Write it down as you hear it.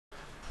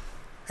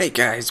Hey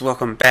guys,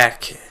 welcome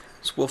back.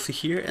 It's Wolfie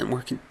here, and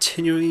we're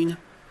continuing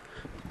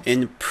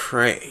in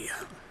Prey.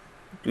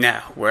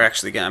 Now, we're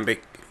actually gonna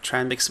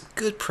try and make some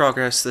good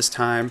progress this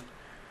time,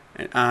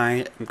 and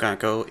I am gonna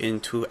go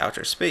into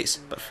outer space.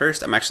 But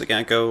first, I'm actually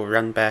gonna go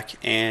run back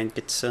and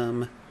get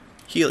some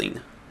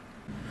healing.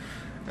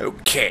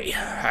 Okay,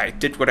 I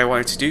did what I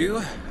wanted to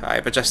do.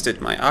 I've adjusted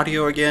my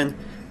audio again,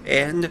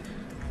 and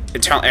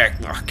internal air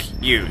lock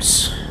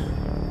use.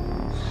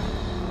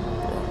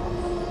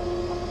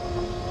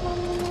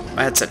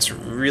 My headset's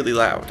really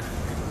loud.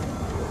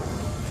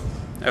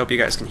 I hope you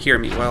guys can hear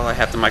me well. I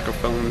have the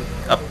microphone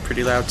up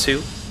pretty loud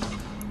too.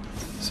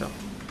 So,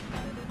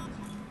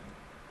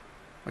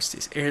 what's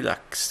these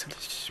airlocks?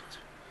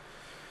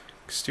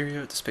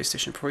 Exterior of the space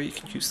station before you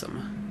can use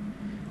them.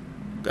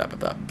 Blah blah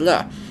blah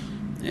blah.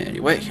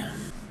 Anyway,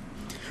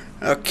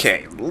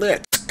 okay,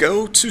 let's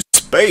go to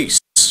space.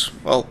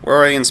 Well, we're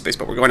already in space,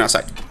 but we're going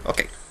outside.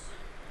 Okay.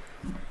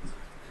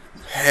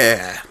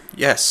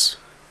 Yes.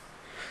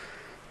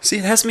 See,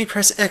 it has me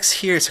press X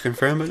here to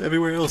confirm, but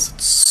everywhere else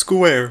it's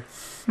square.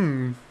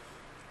 Makes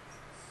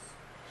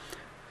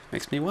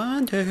me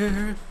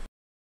wonder.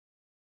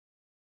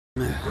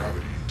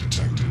 Gravity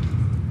detected.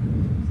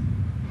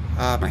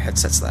 Ah, my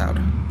headset's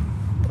loud.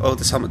 Oh,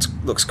 this helmet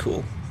looks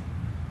cool.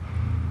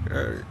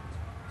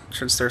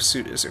 Transstar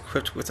suit is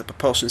equipped with a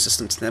propulsion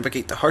system to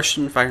navigate the harsh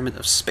environment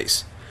of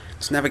space.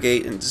 To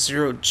navigate in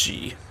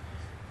 0G,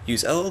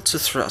 use L to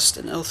thrust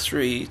and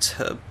L3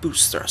 to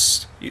boost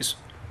thrust.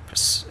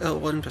 Press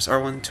L1, press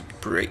R1 to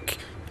brake.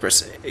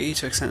 Press A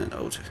to extend and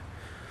O to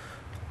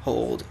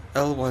hold.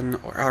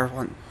 L1 or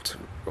R1 to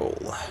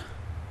roll.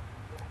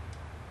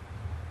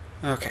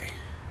 Okay.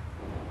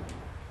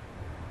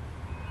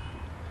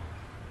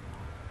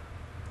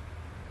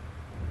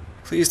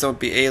 Please don't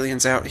be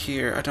aliens out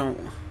here.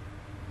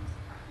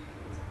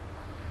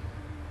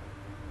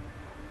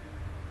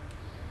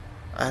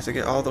 I have to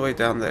get all the way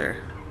down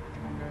there.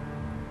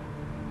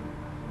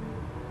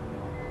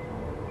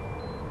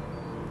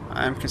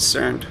 I'm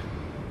concerned.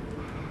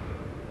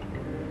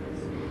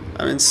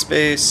 I'm in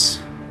space.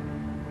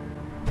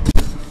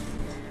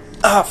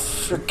 Ah,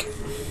 frick.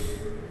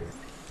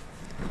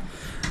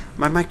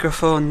 My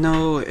microphone,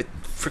 no, it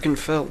frickin'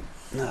 fell.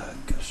 Oh,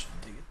 gosh,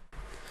 dang it.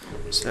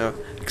 So,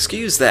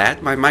 excuse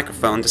that, my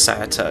microphone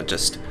decided to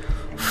just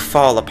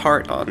fall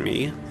apart on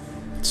me.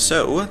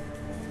 So,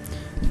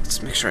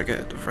 let's make sure I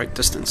get the right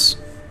distance.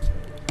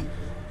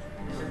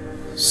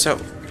 So,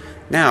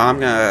 now I'm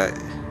gonna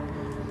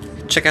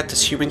check out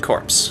this human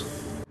corpse.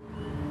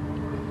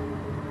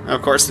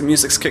 Of course, the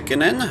music's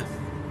kicking in.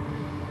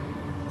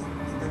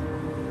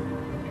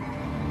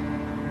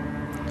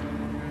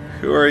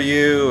 Who are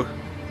you?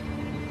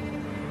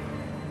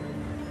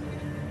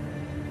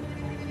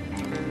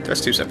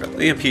 That's two separate.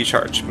 EMP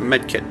charge.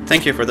 Medkit.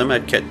 Thank you for the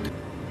medkit.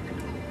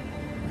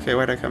 Okay,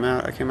 where'd I come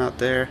out? I came out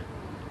there.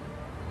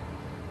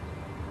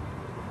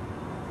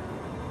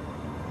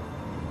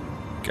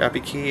 Gotta be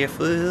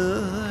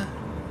careful.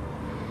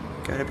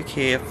 Gotta be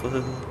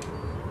careful.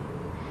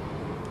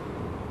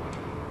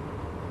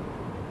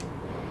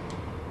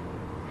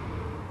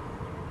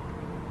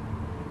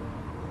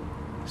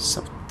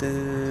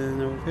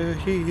 Something over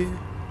here.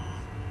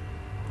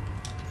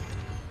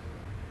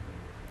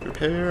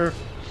 Repair.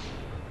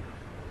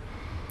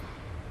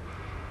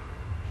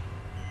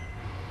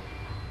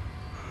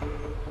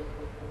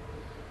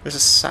 There's a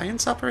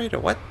science operator?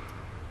 What?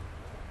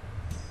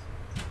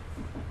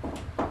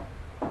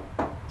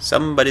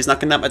 Somebody's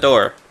knocking at my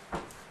door.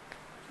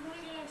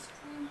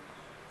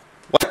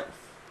 What?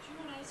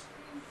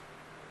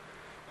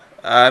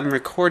 I'm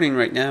recording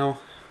right now.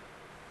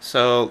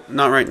 So,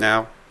 not right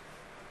now.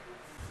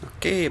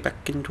 Okay,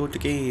 back into the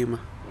game.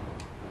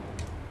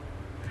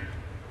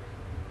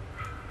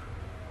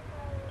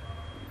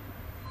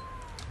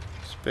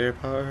 Spare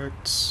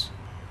parts.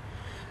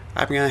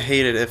 I'm gonna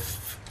hate it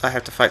if I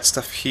have to fight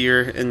stuff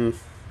here in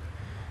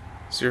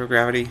zero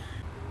gravity.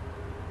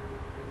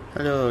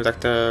 Hello,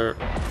 Doctor.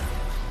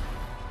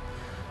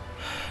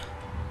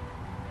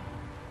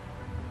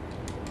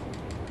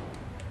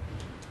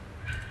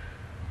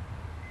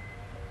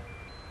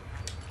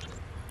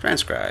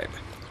 Transcribe.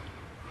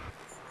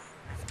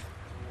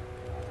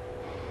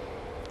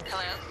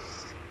 Hello?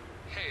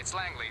 Hey, it's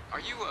Langley.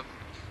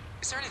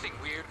 Is there anything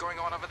weird going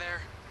on over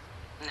there?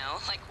 No,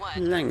 like what?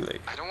 Langley.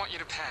 I don't want you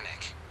to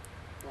panic.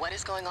 What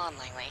is going on,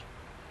 Langley?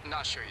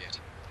 Not sure yet.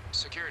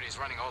 Security's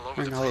running all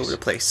over Running the all place. over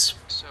the place.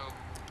 So,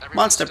 everyone's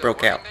Monster still broke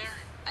working out. there?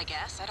 I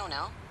guess, I don't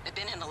know. I've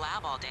been in the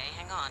lab all day.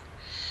 Hang on.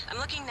 I'm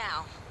looking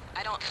now.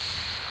 I don't...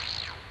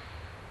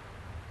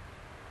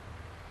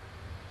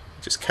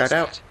 Just cut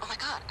out. Oh my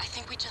god, I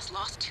think we just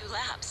lost 2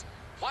 labs.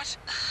 What?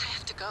 I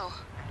have to go.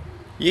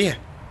 Yeah.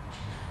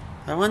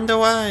 I wonder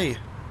why.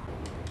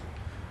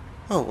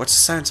 Oh, what's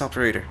the science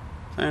operator?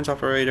 Science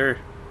operator.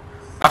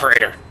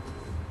 Operator.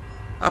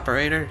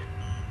 Operator.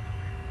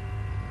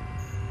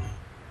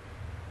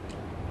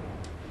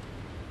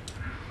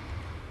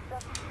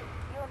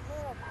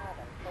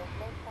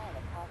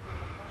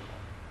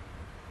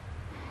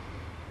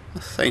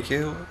 Thank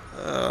you.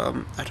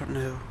 I don't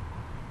know.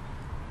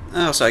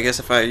 Oh, so I guess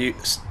if I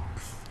use...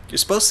 You're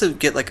supposed to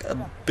get, like,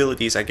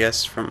 abilities, I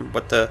guess, from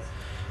what the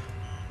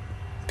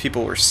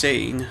people were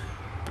saying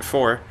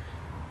before.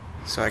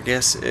 So I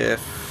guess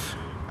if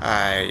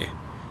I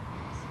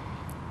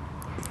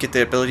get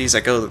the abilities, I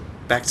go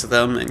back to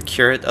them and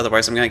cure it.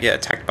 Otherwise, I'm gonna get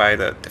attacked by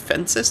the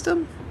defense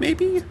system,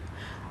 maybe?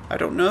 I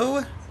don't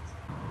know.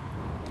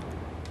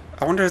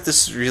 I wonder if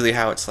this is really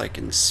how it's like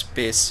in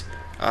space.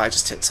 I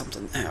just hit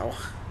something now.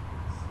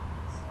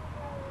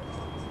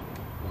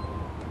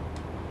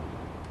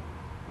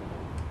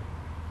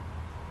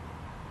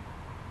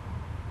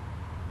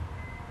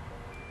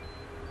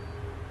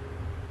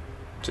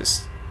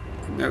 Just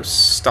no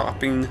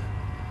stopping.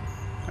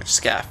 I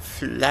just gotta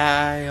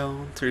fly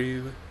on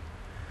through.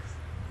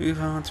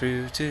 Move on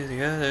through to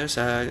the other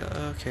side.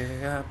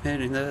 Okay, I'm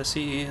hitting the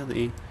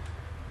ceiling.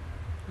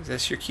 Is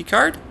this your key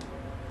card?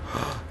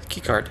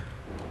 Key card.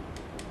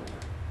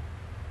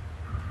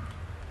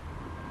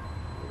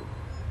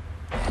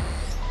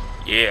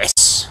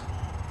 Yes!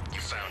 You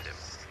found him.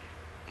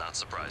 Not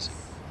surprising.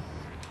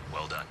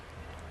 Well done.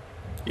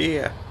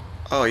 Yeah.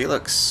 Oh, he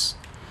looks...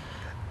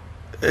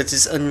 It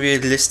is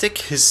unrealistic.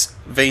 His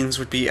veins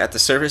would be at the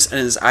surface and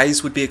his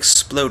eyes would be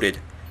exploded.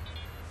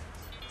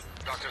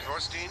 Dr.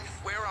 Thorstein,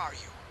 Where are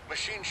you?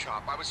 machine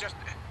shop. I was just...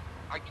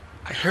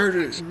 I heard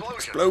an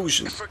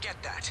explosion. Forget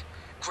that.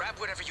 Grab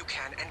whatever you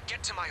can and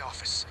get to my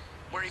office.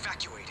 We're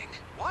evacuating.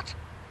 What?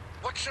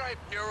 What should I...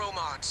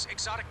 Neuromods,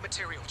 exotic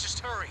material. Just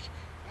hurry.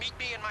 Meet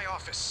me in my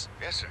office.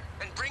 Yes, sir.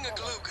 And bring a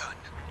glue gun.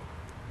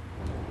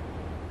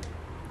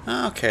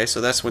 Okay,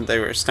 so that's when they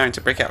were starting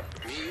to break out.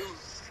 Neil,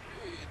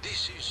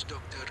 this is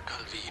Dr.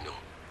 Calvino.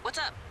 What's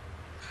up?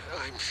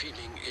 I'm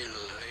feeling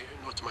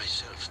ill, not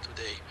myself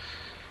today.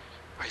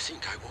 I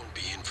think I won't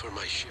be in for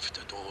my shift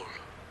at all.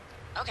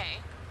 Okay.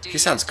 Do He you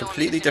sounds still want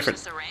me to completely finish different.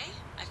 this array?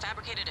 I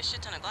fabricated a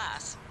shit ton of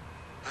glass.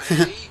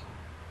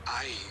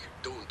 I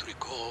don't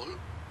recall.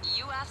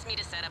 You asked me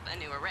to set up a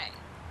new array.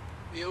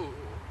 You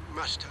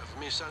must have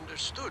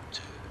misunderstood.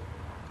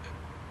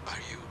 Are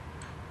you?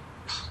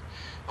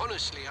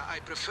 Honestly, I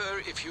prefer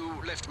if you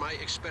left my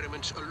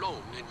experiments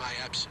alone in my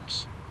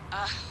absence.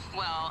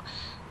 Well,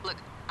 look,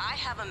 I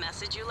have a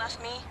message you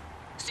left me.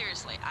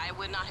 Seriously, I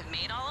would not have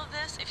made all of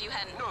this if you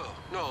hadn't...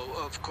 No,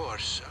 of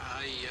course.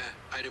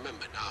 I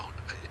remember now.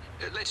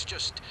 Let's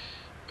just,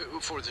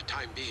 for the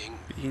time being...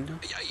 You know?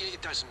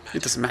 It doesn't matter.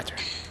 It doesn't matter.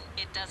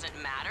 It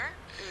doesn't matter?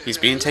 He's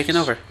being taken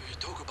over.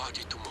 Let's talk about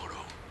it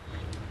tomorrow.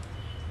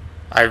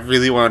 I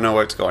really want to know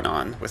what's going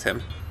on with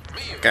him.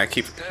 Gotta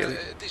keep feeling.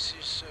 This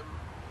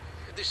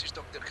is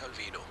Dr.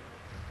 Calvino.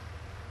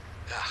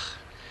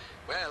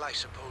 Well, I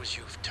suppose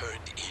you've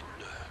turned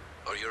in,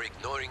 or you're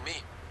ignoring me.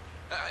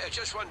 I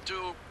just want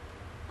to...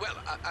 Well,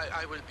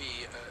 I will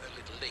be a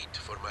little late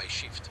for my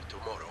shift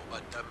tomorrow,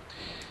 but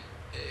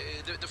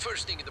the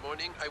first thing in the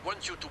morning, I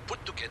want you to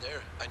put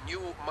together a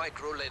new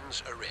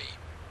micro-lens array.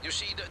 You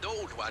see, the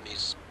old one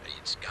it's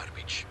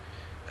garbage.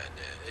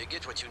 And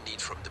get what you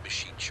need from the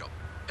machine shop.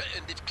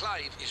 And if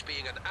Clive is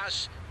being an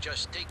ass,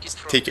 just take it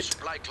from the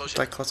supply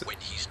closet when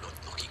he's not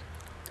looking.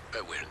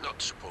 We're not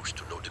supposed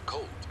to know the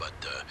code, but,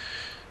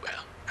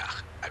 well,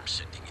 I'm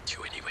sending it to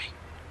you anyway.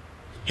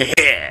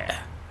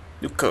 Yeah,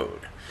 new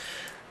code.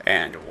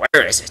 And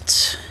where is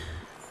it?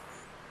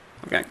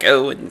 I'm gonna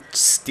go and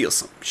steal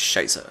some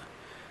shiza.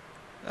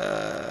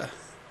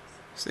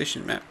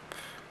 Station map.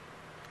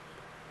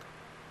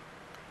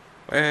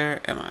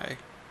 Where am I?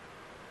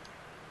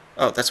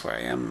 Oh, that's where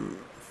I am.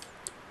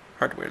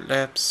 Hardware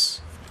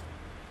labs.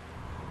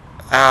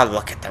 I'll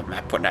look at the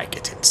map when I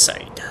get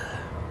inside.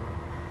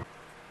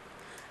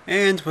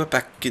 And we're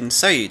back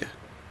inside.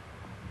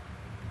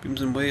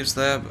 Beams and Waves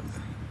Lab.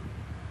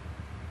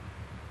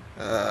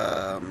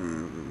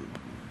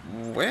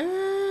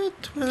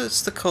 What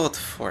was the code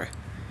for?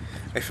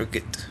 I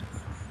forget.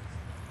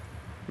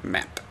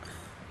 Map.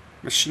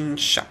 Machine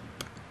shop.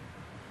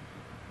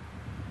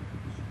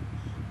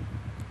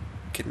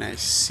 Can I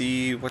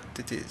see what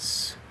it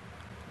is?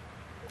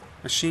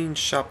 Machine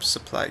shop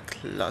supply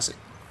closet.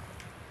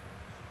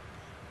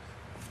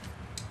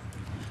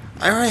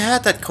 I already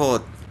had that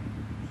code.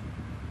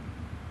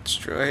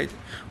 Destroyed.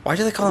 Why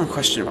do they call them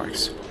question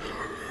marks?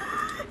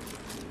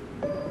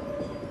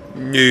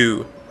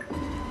 No.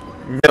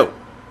 No.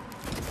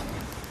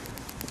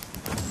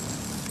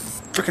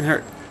 Freaking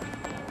hurt.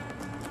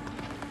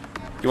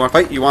 You wanna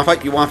fight? You wanna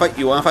fight? You wanna fight?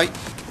 You wanna fight?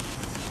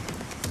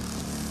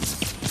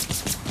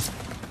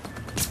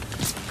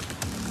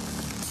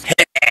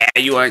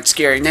 You aren't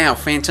scary now,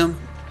 Phantom.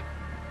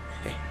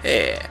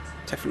 Hey,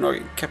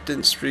 Typhon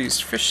Captain Spree's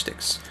fish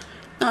sticks.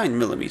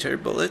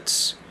 9mm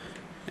bullets.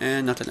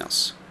 And nothing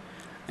else.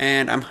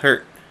 And I'm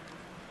hurt.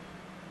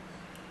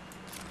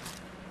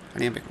 I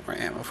need to make more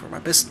ammo for my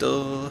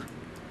pistol.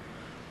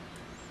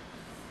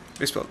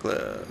 Baseball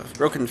glove.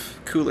 Broken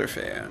cooler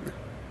fan.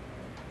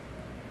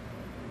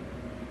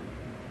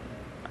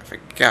 I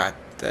forgot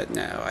that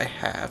now I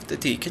have the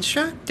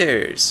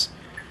deconstructors.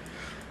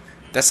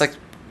 That's like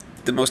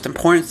the most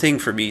important thing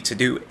for me to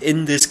do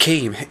in this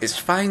game is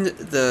find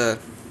the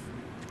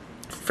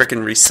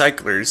frickin'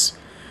 recyclers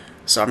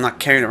so I'm not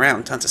carrying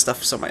around tons of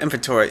stuff, so my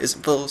inventory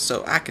isn't full,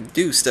 so I can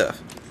do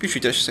stuff.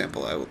 Petri dish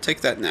sample, I will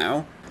take that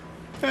now.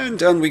 And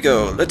down we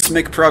go. Let's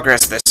make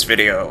progress this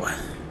video.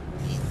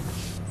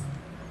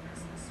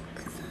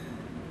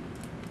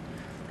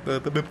 I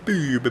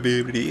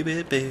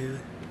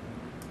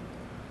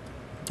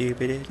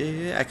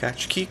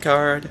got your key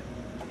card.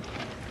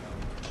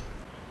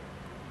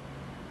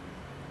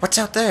 What's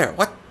out there?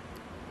 What?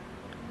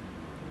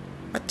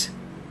 What?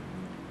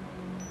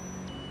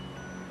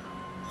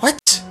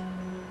 What?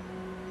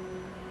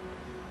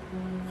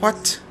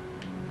 What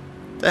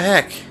the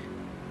heck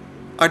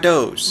are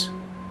those?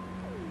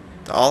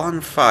 They're all on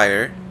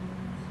fire.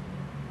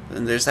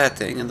 Then there's that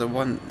thing, and the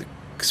one that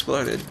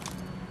exploded.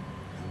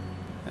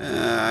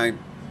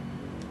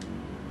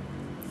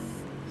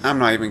 I'm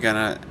not even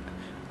gonna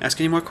ask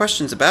any more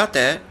questions about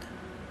that.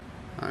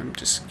 I'm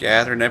just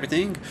gathering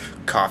everything.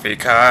 Coffee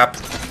cup.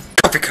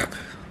 Coffee cup.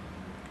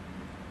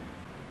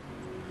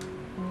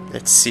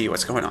 Let's see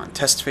what's going on.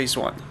 Test phase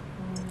 1.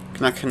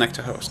 Cannot connect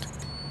to host.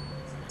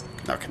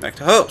 Cannot connect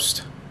to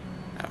host.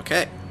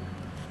 Okay.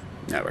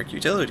 Network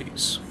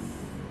utilities.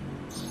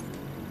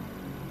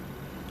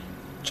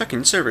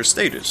 Checking server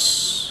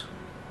status.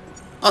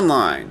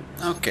 Online.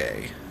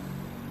 Okay.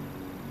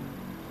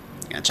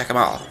 Gonna check them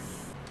all.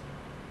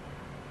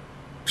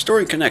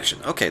 Restoring connection.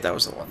 Okay, that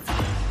was the one.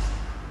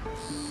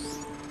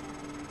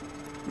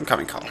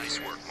 Incoming call. Nice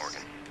work,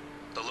 Morgan.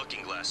 The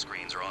looking glass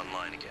screens are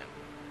online again.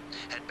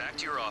 Head back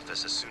to your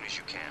office as soon as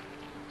you can.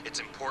 It's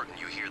important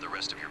you hear the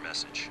rest of your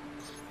message.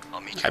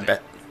 I'll meet you I there.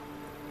 bet.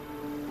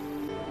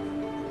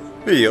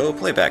 Video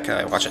playback. Can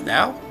I watch it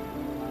now?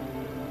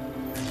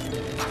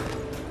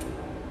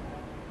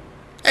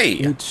 Hey!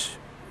 It's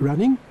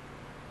running?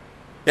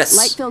 Yes!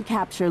 Light field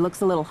capture looks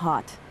a little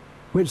hot.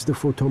 Where's the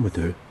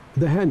photometer?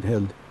 The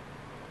handheld.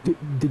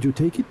 Did you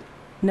take it?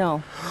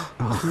 No,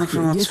 Look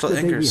for multiple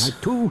Yesterday we anchors.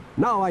 had 2,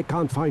 now I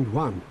can't find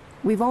 1.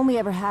 we've only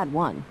ever had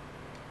one.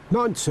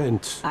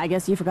 Nonsense. I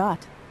guess you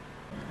forgot.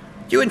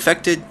 You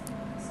infected?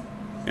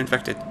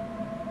 Infected.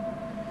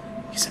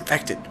 He's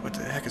infected. What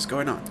the heck is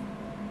going on?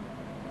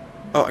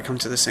 Oh, I come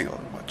to this angle.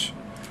 Watch.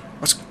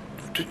 What's...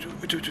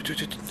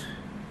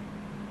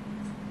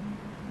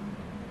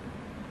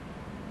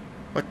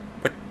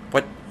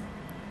 What?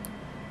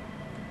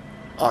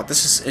 Oh,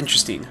 this is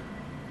interesting.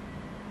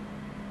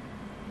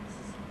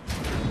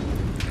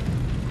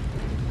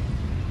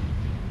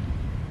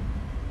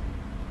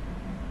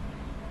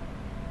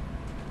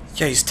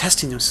 Yeah, he's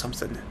testing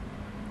something.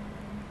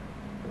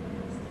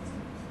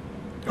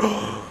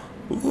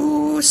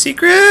 Ooh,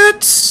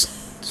 secrets!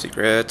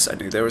 Secrets. I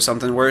knew there was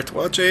something worth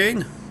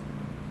watching.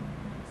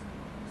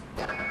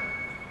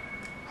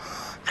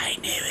 I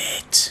knew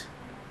it.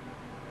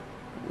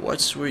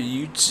 What were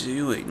you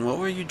doing? What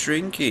were you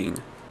drinking?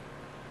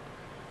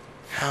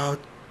 How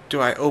do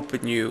I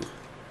open you?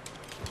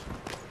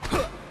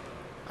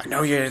 I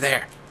know you're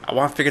there. I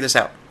want to figure this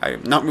out. I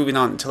am not moving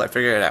on until I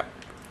figure it out.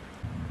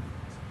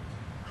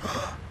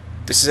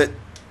 This is it.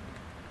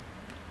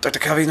 Dr.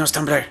 Calvino's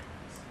tumbler.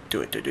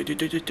 Do it, do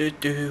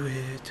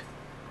it.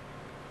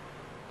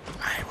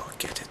 I will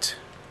get it.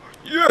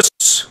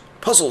 Yes!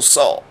 Puzzle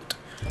solved.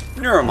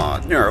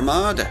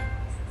 Neuromod.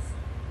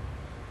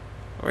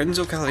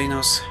 Lorenzo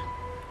Calvino's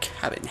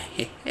cabin.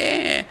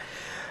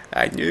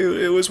 I knew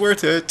it was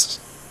worth it.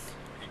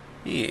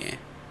 Yeah.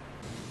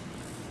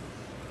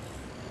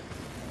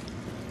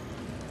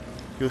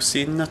 You'll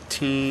see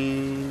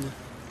nothing.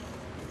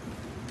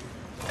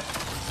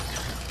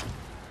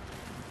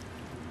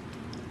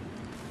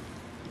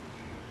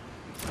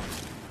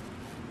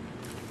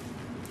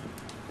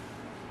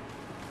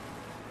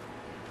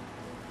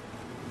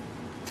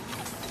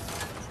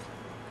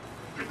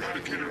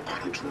 Eradicator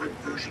Autoturret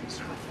version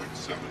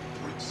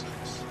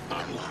 0.7.6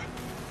 online.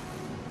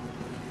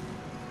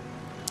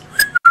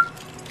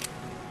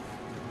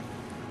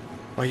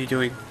 What are you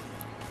doing?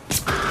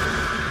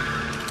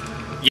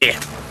 Yeah.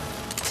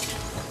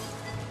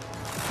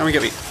 Come and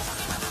get me.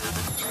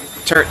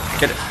 Turret,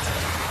 get it.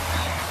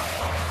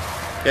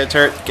 Get a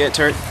turret, get a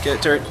turret, get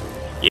a turret.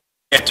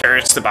 Yeah,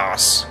 turret's the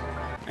boss.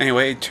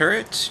 Anyway,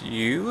 turret,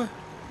 you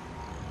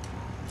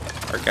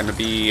are gonna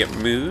be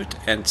moved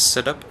and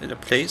set up in a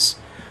place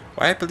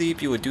where I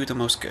believe you would do the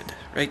most good.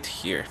 Right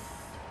here.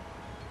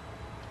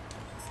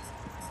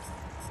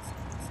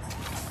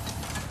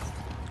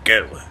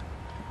 Go.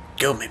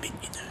 Go, my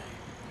minion.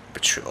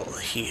 Patrol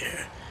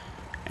here.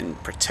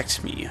 And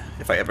protect me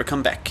if I ever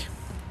come back.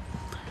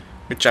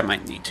 Which I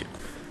might need to.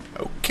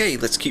 Okay,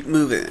 let's keep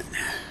moving.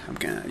 I'm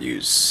gonna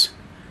use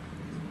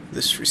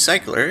this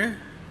recycler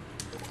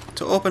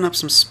to open up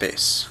some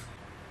space.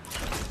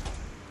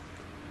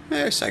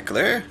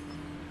 Recycler.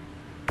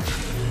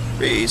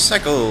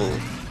 Recycle.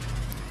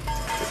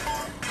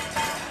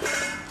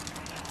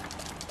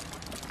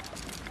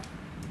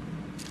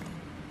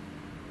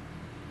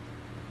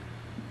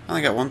 I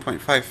only got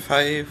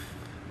 1.55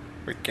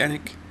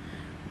 organic.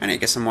 I need to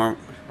get some more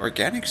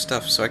organic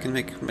stuff so I can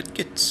make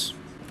medkits.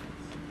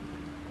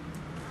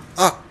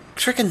 Oh,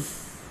 frickin'.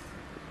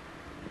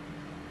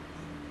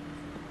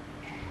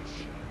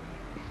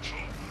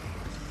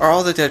 Are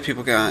all the dead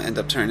people gonna end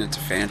up turning into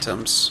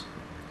phantoms?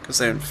 Because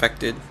they're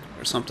infected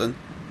or something?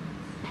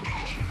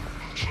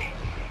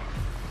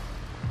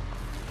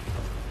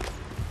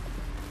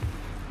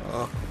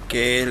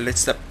 Okay,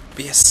 let's not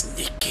be a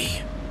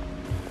sneaky.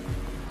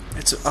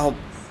 It's all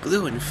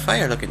blue and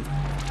fire looking.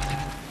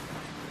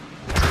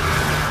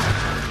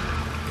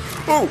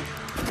 Oh!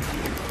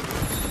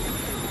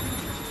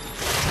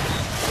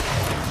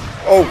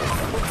 Oh!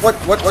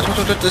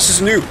 What? This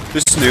is new.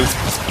 This is new.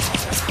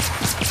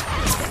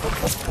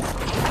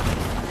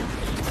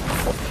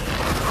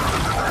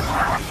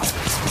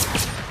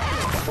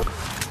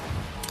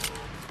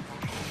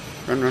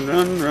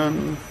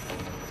 Run.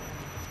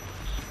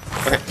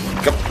 Okay,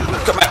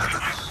 come back.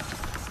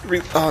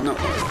 Oh no,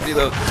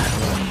 reload.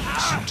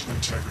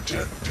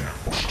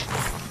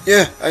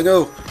 Yeah, I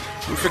know.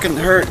 I'm freaking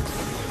hurt.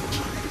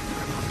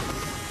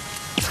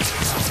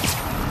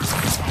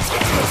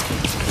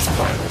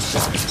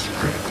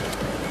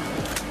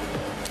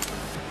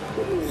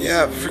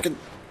 Yeah, freaking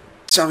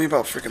tell me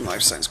about freaking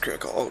life science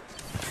critical. Oh,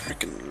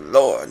 freaking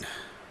lord.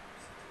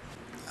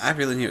 I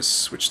really need to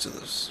switch to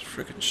this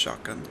freaking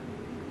shotgun.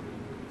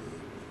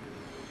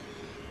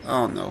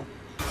 Oh no.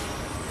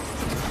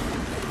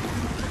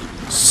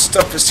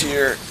 Stuff is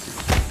here.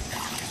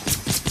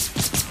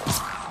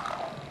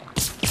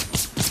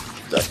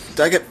 Did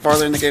I get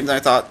farther in the game than I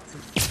thought?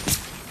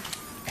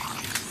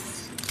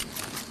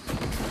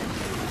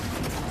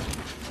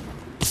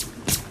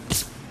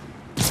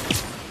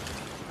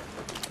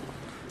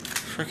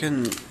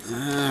 Frickin'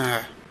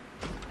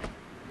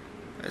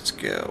 let's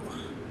go.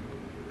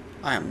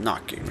 I am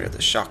not getting rid of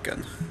the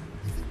shotgun.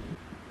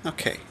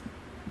 Okay.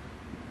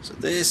 So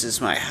this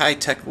is my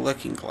high-tech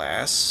looking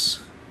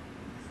glass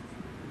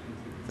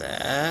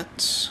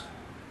that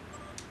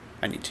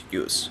I need to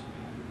use.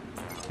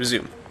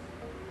 Resume.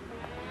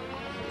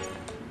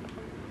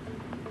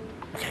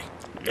 Okay,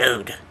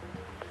 load.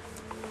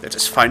 Let's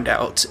just find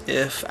out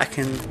if I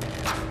can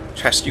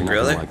trust you, You're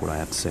not Gorilla. gonna like what I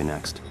have to say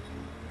next.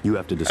 You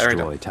have to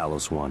destroy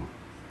Talos 1.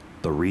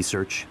 The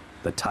research,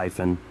 the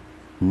Typhon,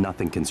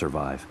 nothing can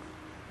survive.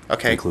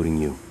 Okay. Including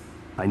you.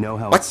 I know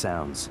how it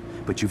sounds,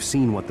 but you've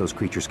seen what those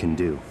creatures can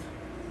do.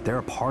 They're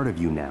a part of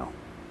you now.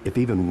 If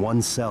even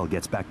one cell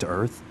gets back to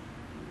Earth,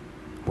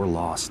 we're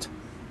lost.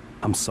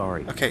 I'm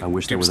sorry. Okay, I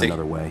wish there was Doomsday.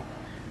 another way.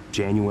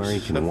 January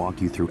can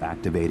walk you through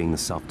activating the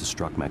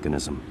self-destruct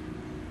mechanism.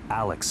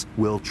 Alex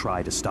will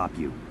try to stop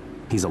you.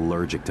 He's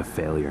allergic to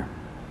failure.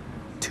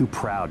 Too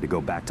proud to go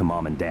back to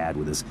Mom and Dad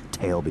with his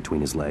tail between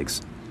his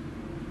legs.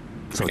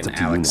 So it's up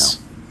to Alex.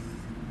 you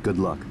now. Good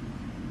luck.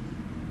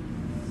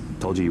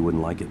 Told you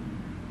wouldn't like it.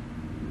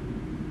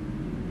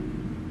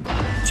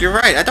 You're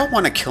right, I don't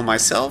want to kill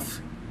myself.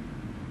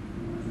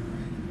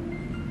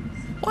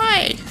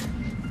 Why?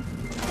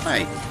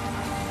 Why?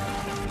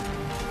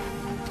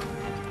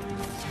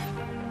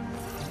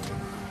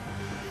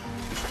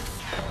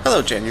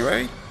 Hello,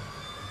 January.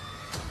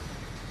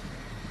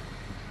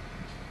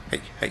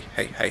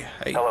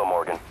 Hey. Hello,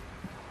 Morgan.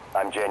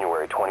 I'm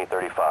January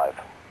 2035.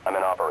 I'm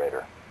an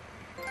operator.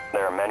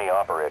 There are many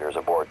operators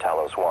aboard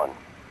Talos 1,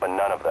 but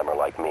none of them are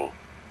like me.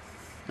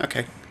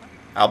 Okay,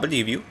 I'll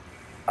believe you.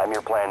 I'm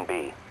your plan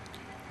B.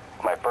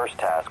 My first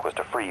task was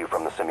to free you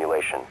from the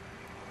simulation.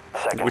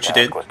 The second Which you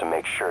task did. was to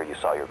make sure you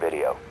saw your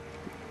video.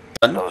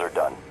 Done. Those are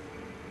done.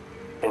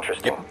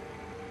 Interesting. Yep.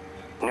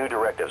 New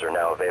directives are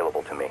now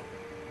available to me.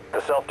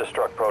 The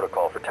self-destruct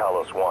protocol for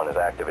Talos 1 is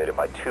activated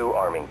by 2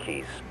 arming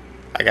keys.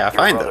 I gotta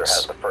Your find brother those.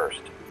 has the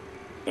first.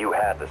 You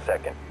had the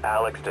second.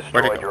 Alex Where'd it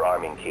destroyed go? your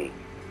arming key.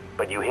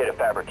 But you hit a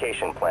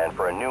fabrication plan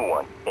for a new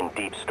one in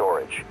deep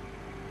storage.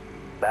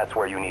 That's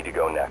where you need to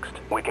go next.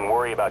 We can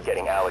worry about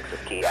getting Alex's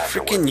key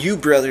afterwards. Freaking you,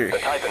 brother. The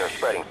Typhon are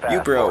spreading fast, You,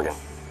 bro. Morgan.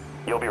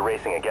 You'll be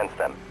racing against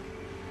them.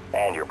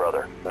 And your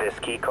brother. This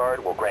key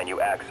card will grant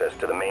you access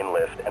to the main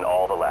lift and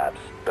all the labs.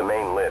 The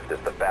main lift is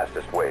the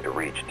fastest way to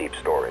reach deep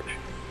storage.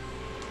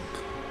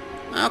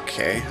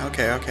 Okay.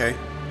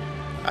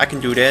 I can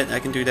do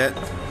that.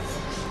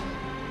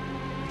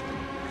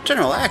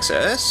 General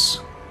access?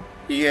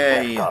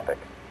 Yay. Next topic.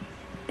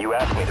 You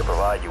asked me to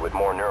provide you with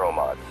more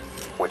neuromods,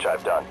 which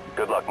I've done.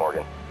 Good luck,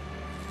 Morgan.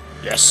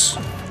 Yes.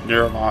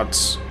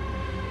 Neuromods.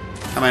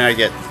 How many I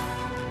get?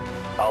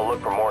 I'll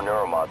look for more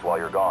neuromods while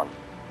you're gone.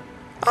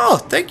 Oh,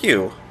 thank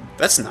you.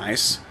 That's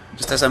nice.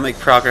 Just as I make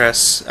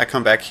progress, I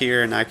come back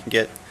here and I can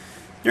get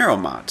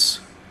neuromods.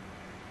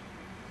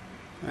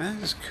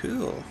 That is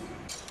cool.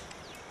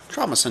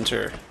 Trauma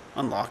Center.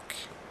 Unlock.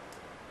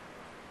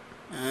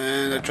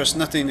 And I trust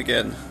nothing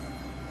again.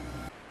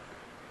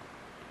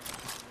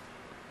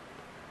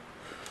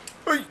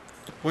 Oi!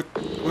 What?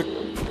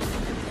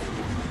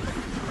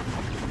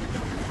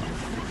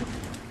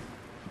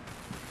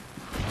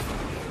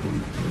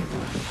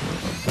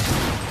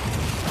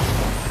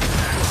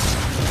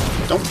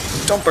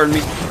 Don't burn me.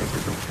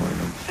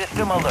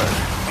 System alert.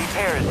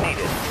 Repairs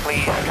needed.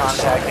 Please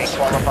contact a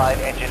qualified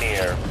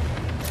engineer.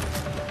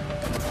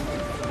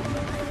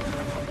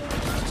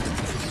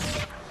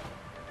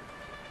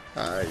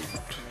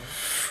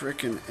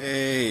 Frickin'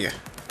 A.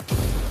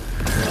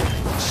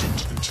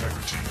 Suit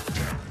integrity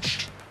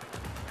damaged.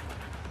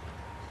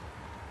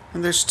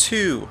 And there's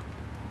two.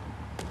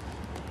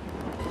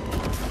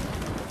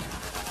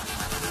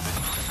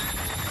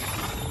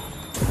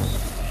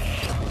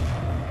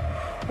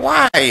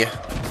 Why?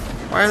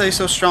 Why are they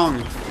so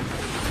strong?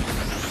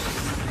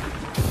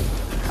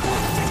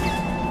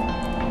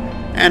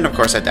 And of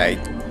course I died.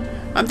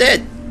 I'm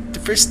dead! The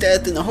first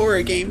death in a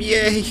horror game,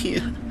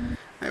 yay!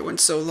 I went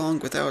so long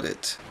without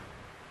it.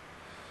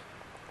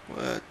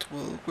 What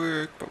will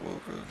work? What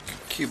will work?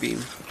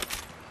 Q-beam.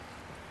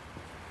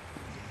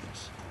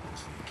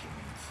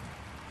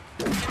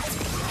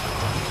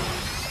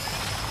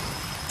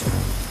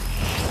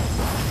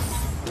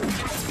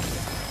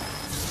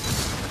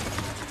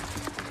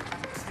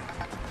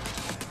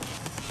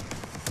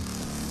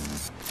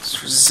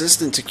 It's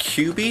resistant to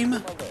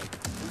Q-beam?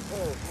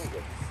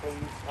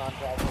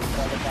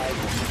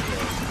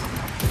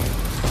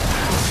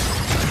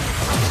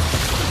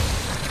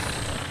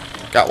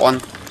 Got one.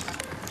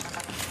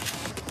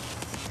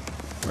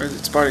 Where did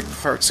its body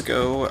parts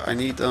go? I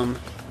need them.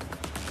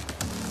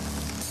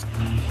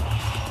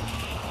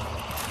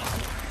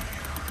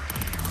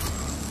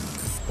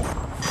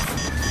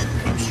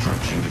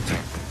 Obstruction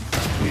detected.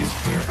 Please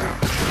clear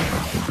out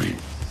Ep.3.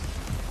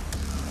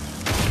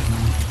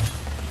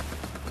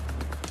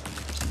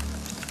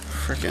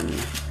 Frickin'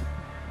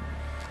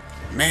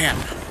 man.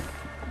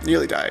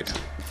 Nearly died.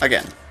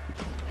 Again.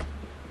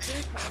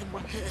 Get out of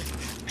my head.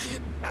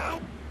 Get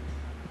out.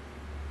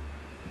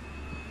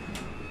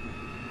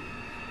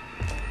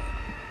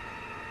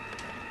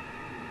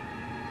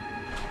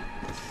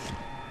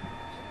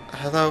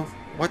 Hello?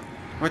 What?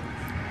 What?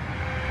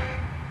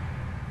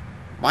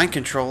 Mind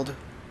controlled?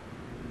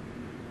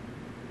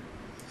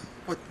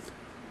 What?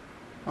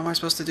 What am I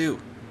supposed to do?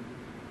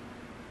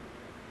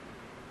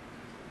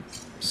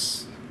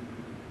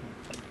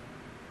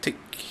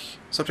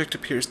 Subject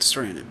appears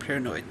disoriented,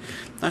 paranoid.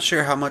 Not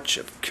sure how much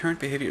of current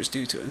behavior is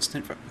due to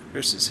instant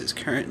versus his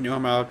current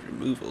normal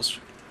removals.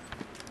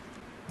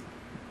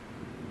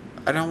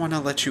 I don't want to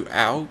let you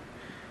out,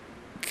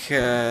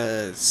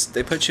 because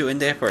they put you in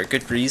there for a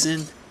good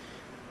reason.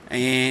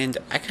 And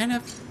I kind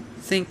of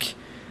think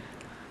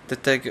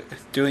that they're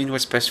doing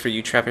what's best for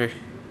you, Trevor.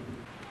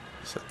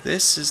 So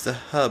this is the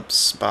hub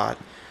spot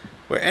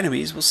where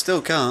enemies will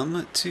still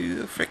come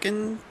to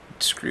frickin'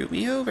 screw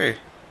me over.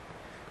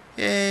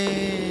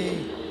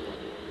 Yay!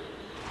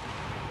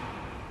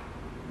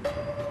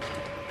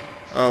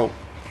 Oh.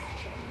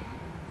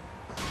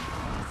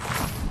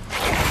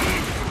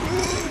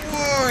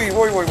 Oi,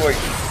 oi, oi, oi.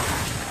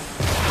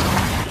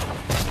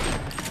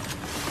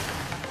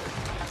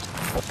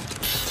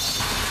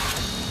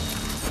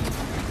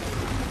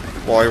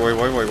 Why, why.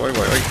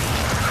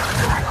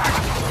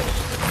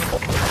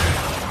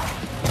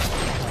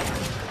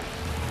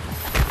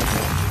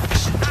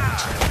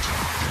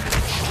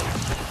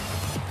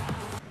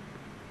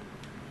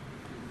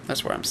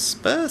 That's where I'm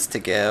supposed to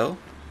go,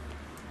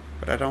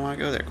 but I don't want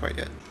to go there quite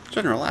yet.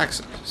 General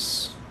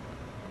access.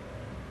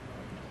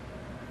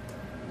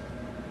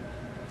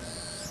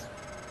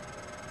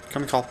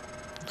 Come and call.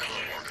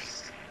 Hello, Morgan.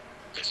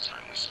 This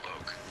time we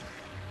spoke.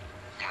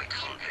 My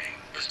code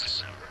name is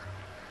December.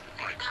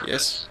 My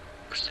Yes. purpose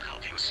was to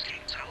help you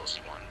escape Talos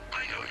 1.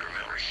 I know your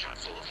memory's shot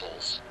full of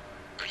holes,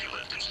 but you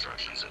left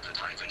instructions at the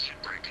Typhon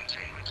shipwreck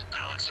containment.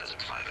 Alex has a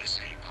private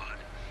escape pod.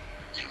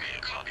 You made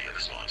a copy of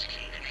his launch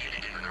key and hid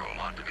it in the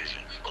neuromod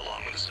division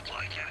along with a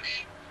supply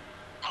cache.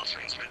 I'll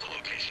transmit the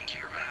location to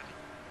your map.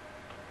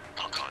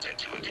 I'll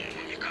contact you again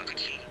when you've got the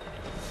key.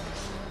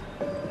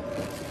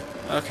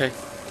 Okay.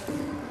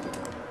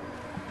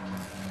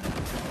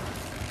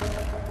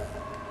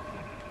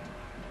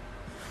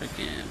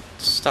 Freaking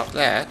stop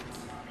that.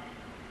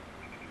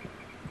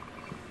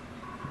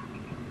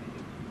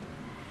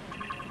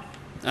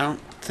 I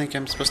don't think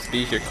I'm supposed to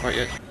be here quite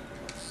yet.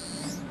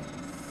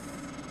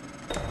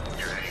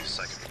 You're heading to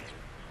second.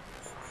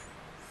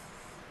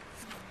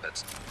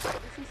 That's...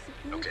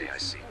 Okay, I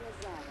see.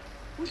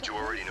 Did you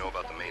already know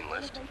about the main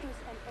lift?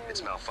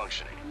 It's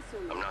malfunctioning.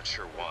 I'm not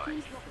sure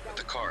why, but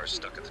the car is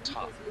stuck at the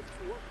top.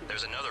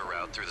 There's another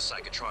route through the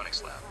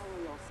psychotronics lab.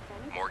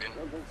 Morgan,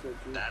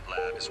 that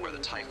lab is where the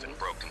Typhon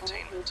broke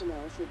containment.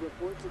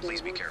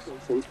 Please be careful.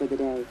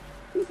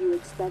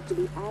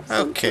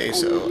 Okay,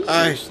 so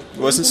I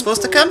wasn't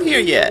supposed to come here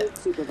yet.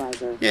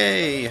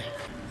 Yay.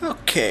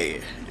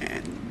 Okay,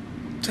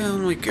 and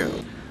down we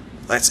go.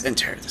 Let's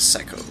enter the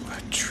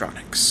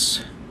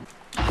psychotronics.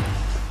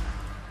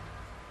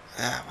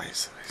 Ah,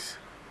 wait.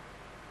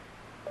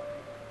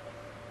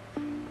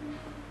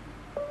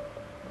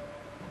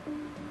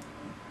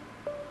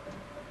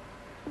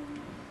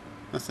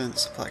 Nothing in the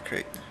supply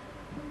crate.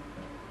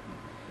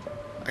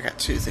 I got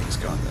two things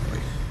going that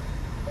way.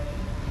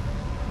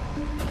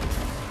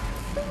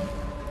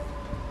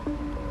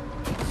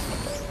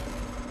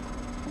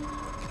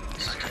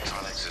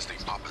 Psychotronics is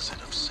the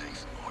opposite of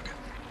safe, Morgan.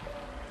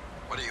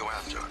 What are you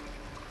after?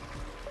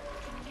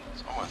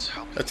 Someone's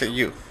helping. That's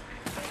you.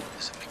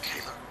 Is it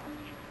Michaela?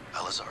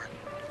 Elazar?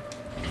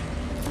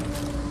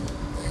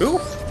 Who?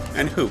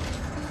 And who?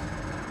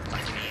 I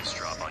can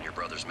eavesdrop on your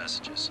brother's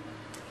messages.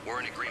 We're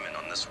in agreement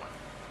on this one.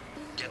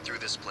 Get through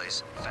this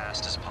place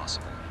fast as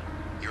possible.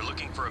 You're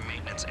looking for a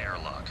maintenance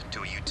airlock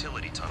to a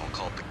utility tunnel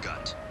called the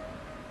Gut.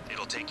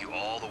 It'll take you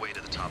all the way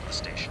to the top of the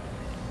station.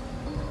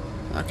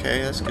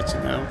 Okay, that's good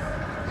to know.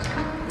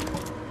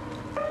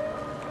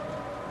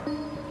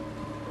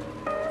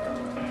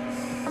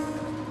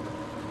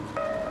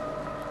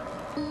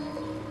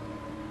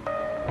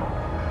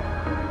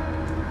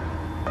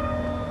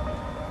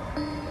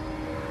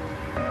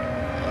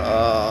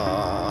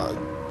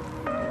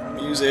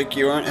 Music,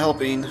 you aren't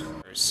helping.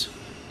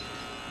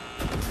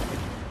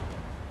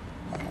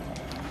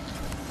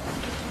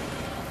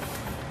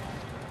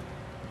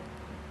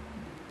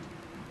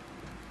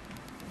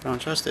 Don't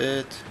trust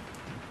it.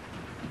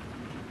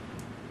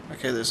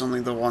 Okay, there's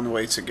only the one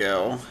way to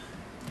go.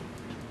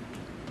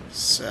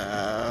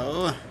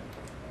 So...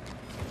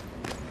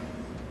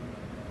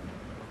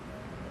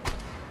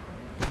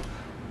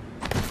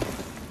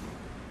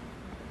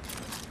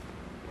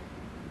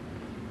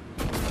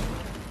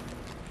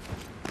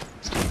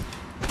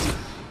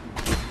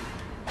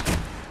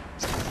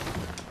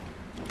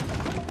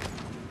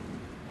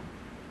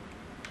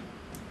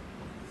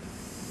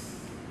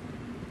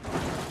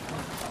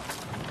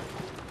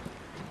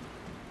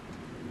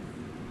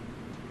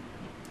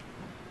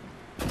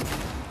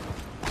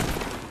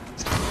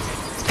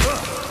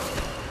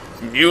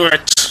 Knew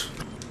it!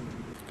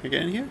 Can I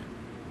get in here?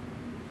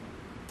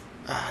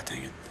 Ah,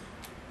 dang it.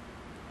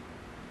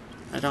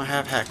 I don't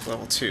have hack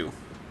level 2.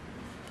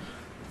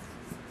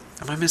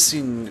 Am I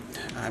missing...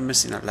 I'm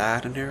missing a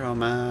lot in here,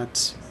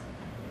 mods?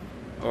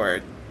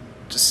 Or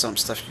just some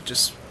stuff you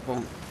just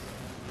won't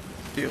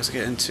be able to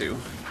get into.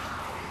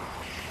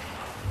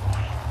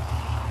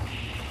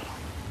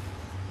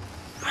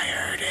 I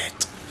heard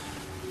it.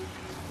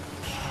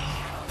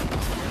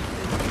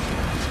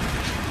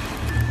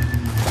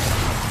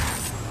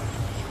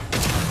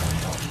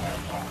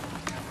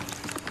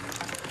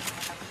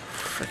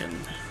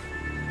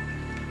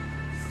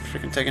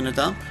 Freaking taking a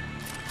dump?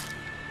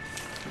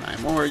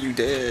 9 more, you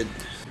dead.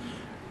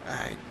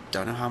 I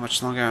don't know how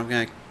much longer I'm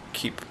gonna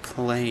keep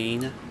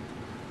playing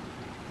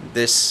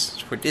this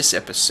for this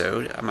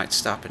episode. I might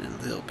stop it in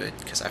a little bit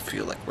because I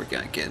feel like we're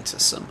gonna get into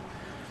some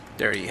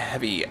very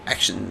heavy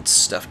action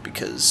stuff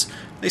because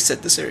they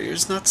said this area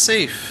is not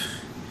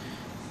safe.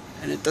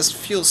 And it doesn't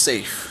feel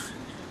safe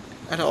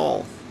at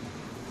all.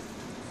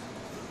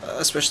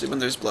 Especially when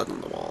there's blood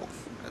on the wall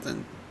and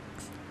then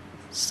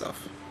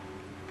stuff.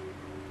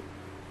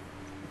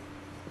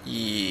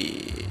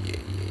 Yeah,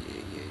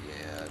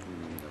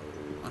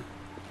 no.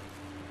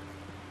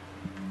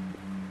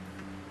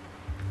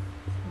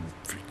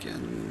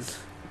 Freaking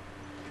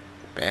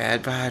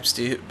bad vibes,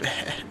 dude.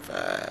 Bad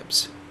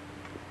vibes.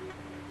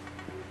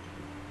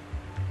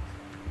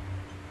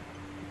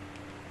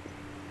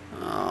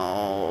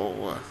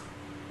 Oh,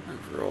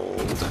 I've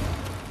rolled.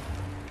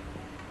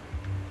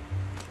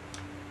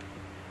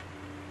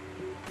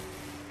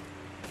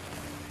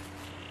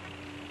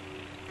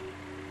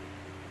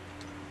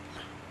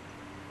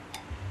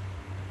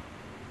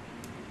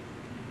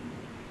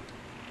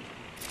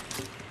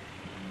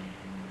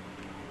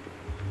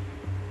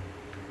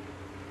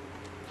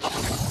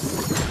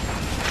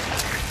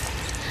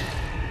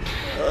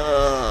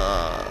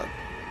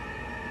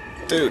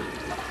 Dude,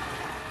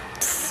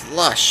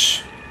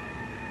 flush.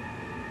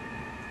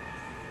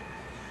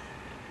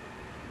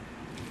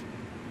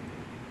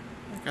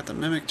 I got the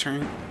mimic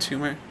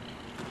tumor.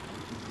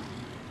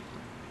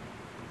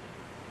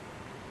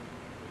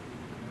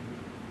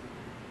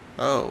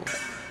 Oh.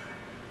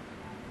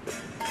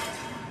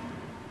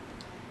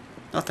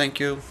 No,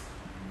 thank you.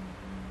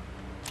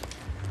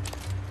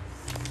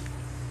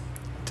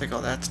 Take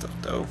all that stuff,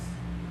 though.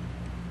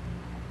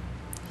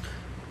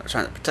 They're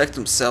trying to protect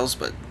themselves,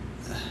 but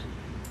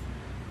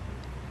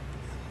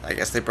I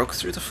guess they broke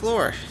through the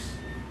floor.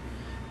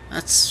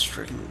 That's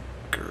freaking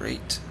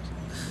great.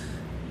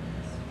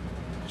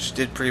 She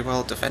did pretty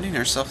well defending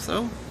herself,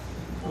 though.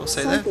 We'll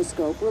say that.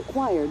 Psychoscope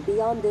required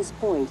beyond this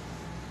point.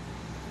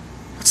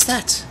 What's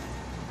that?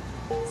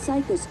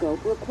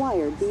 Psychoscope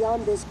required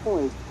beyond this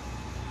point.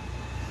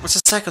 What's a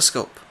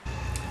psychoscope?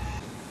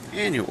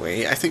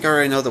 Anyway, I think I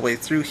already know the way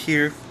through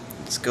here.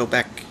 Let's go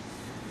back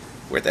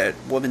where that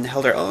woman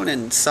held her own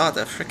and saw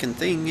the frickin'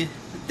 thing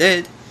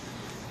dead.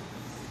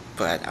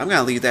 But I'm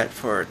gonna leave that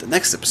for the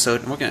next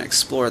episode, and we're gonna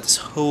explore this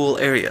whole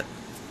area.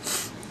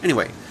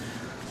 Anyway,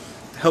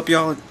 I hope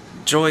y'all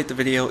enjoyed the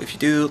video. If you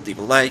do, leave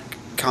a like,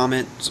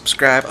 comment,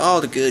 subscribe, all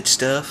the good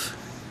stuff.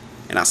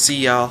 And I'll see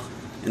y'all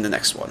in the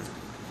next one.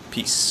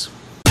 Peace.